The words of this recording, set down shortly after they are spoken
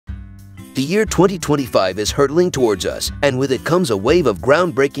The year 2025 is hurtling towards us, and with it comes a wave of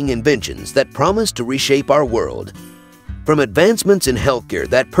groundbreaking inventions that promise to reshape our world. From advancements in healthcare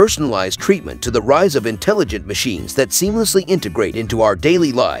that personalize treatment to the rise of intelligent machines that seamlessly integrate into our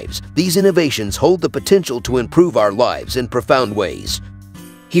daily lives, these innovations hold the potential to improve our lives in profound ways.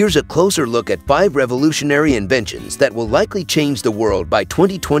 Here's a closer look at 5 revolutionary inventions that will likely change the world by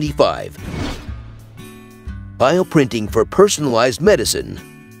 2025. Bioprinting for personalized medicine.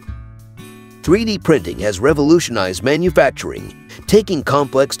 3D printing has revolutionized manufacturing, taking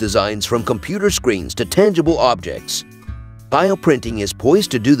complex designs from computer screens to tangible objects. Bioprinting is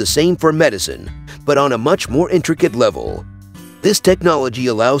poised to do the same for medicine, but on a much more intricate level. This technology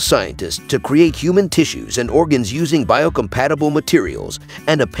allows scientists to create human tissues and organs using biocompatible materials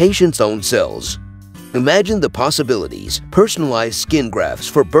and a patient's own cells. Imagine the possibilities: personalized skin grafts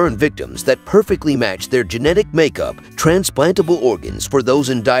for burn victims that perfectly match their genetic makeup, transplantable organs for those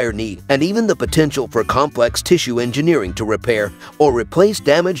in dire need, and even the potential for complex tissue engineering to repair or replace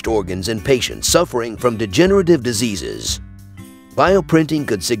damaged organs in patients suffering from degenerative diseases. Bioprinting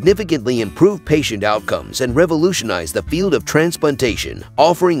could significantly improve patient outcomes and revolutionize the field of transplantation,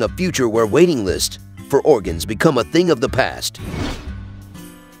 offering a future where waiting lists for organs become a thing of the past.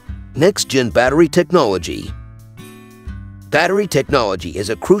 NextGen battery technology. Battery technology is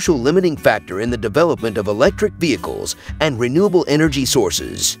a crucial limiting factor in the development of electric vehicles and renewable energy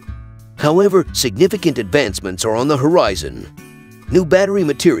sources. However, significant advancements are on the horizon. New battery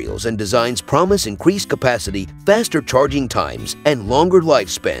materials and designs promise increased capacity, faster charging times, and longer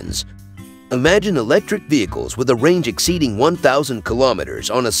lifespans. Imagine electric vehicles with a range exceeding 1,000 kilometers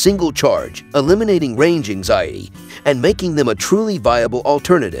on a single charge, eliminating range anxiety and making them a truly viable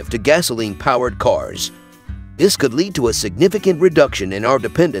alternative to gasoline-powered cars. This could lead to a significant reduction in our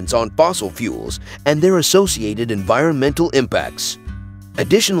dependence on fossil fuels and their associated environmental impacts.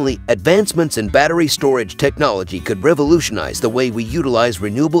 Additionally, advancements in battery storage technology could revolutionize the way we utilize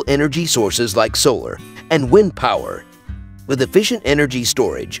renewable energy sources like solar and wind power. With efficient energy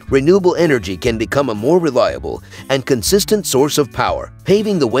storage, renewable energy can become a more reliable and consistent source of power,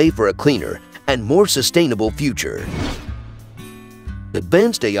 paving the way for a cleaner and more sustainable future.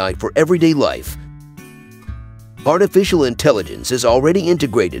 Advanced AI for everyday life. Artificial intelligence is already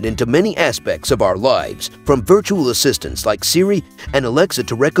integrated into many aspects of our lives, from virtual assistants like Siri and Alexa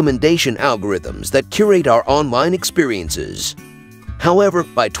to recommendation algorithms that curate our online experiences. However,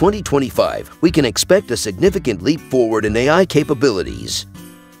 by 2025, we can expect a significant leap forward in AI capabilities.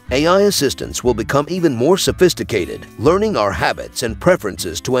 AI assistants will become even more sophisticated, learning our habits and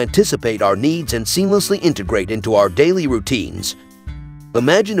preferences to anticipate our needs and seamlessly integrate into our daily routines.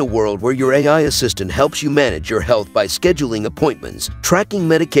 Imagine a world where your AI assistant helps you manage your health by scheduling appointments, tracking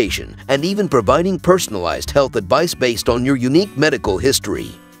medication, and even providing personalized health advice based on your unique medical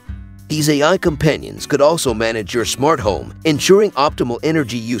history. These AI companions could also manage your smart home, ensuring optimal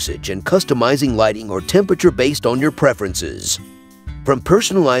energy usage and customizing lighting or temperature based on your preferences. From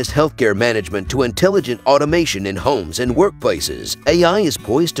personalized healthcare management to intelligent automation in homes and workplaces, AI is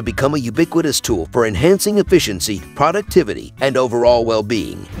poised to become a ubiquitous tool for enhancing efficiency, productivity, and overall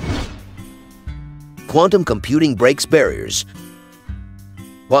well-being. Quantum computing breaks barriers.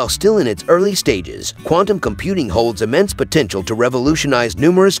 While still in its early stages, quantum computing holds immense potential to revolutionize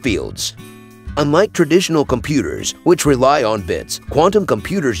numerous fields. Unlike traditional computers, which rely on bits, quantum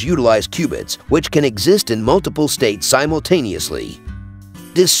computers utilize qubits, which can exist in multiple states simultaneously.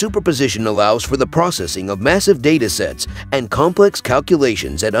 This superposition allows for the processing of massive datasets and complex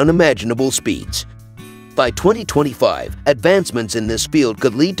calculations at unimaginable speeds. By 2025, advancements in this field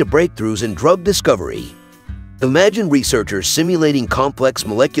could lead to breakthroughs in drug discovery. Imagine researchers simulating complex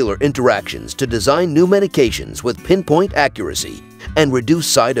molecular interactions to design new medications with pinpoint accuracy and reduce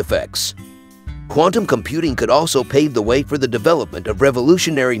side effects. Quantum computing could also pave the way for the development of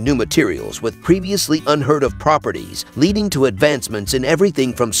revolutionary new materials with previously unheard-of properties, leading to advancements in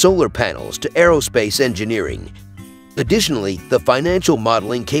everything from solar panels to aerospace engineering. Additionally, the financial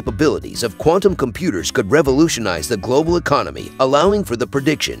modeling capabilities of quantum computers could revolutionize the global economy, allowing for the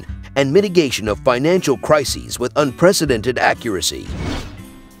prediction and mitigation of financial crises with unprecedented accuracy.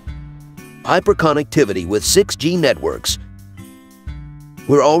 Hyperconnectivity with 6G networks.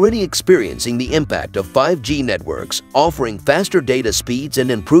 We're already experiencing the impact of 5G networks, offering faster data speeds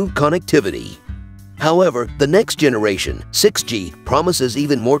and improved connectivity. However, the next generation, 6G, promises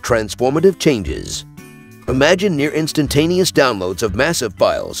even more transformative changes. Imagine near instantaneous downloads of massive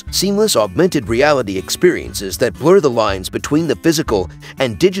files, seamless augmented reality experiences that blur the lines between the physical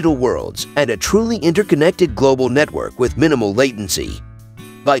and digital worlds, and a truly interconnected global network with minimal latency.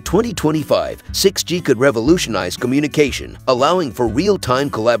 By 2025, 6G could revolutionize communication, allowing for real-time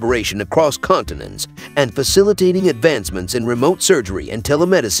collaboration across continents and facilitating advancements in remote surgery and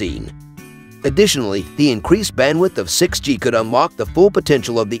telemedicine. Additionally, the increased bandwidth of 6G could unlock the full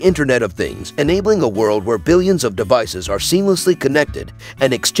potential of the Internet of Things, enabling a world where billions of devices are seamlessly connected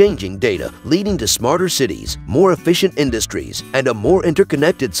and exchanging data, leading to smarter cities, more efficient industries, and a more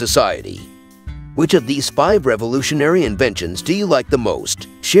interconnected society. Which of these 5 revolutionary inventions do you like the most?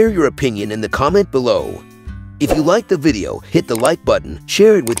 Share your opinion in the comment below. If you liked the video, hit the like button,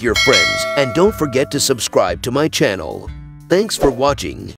 share it with your friends, and don't forget to subscribe to my channel. Thanks for watching.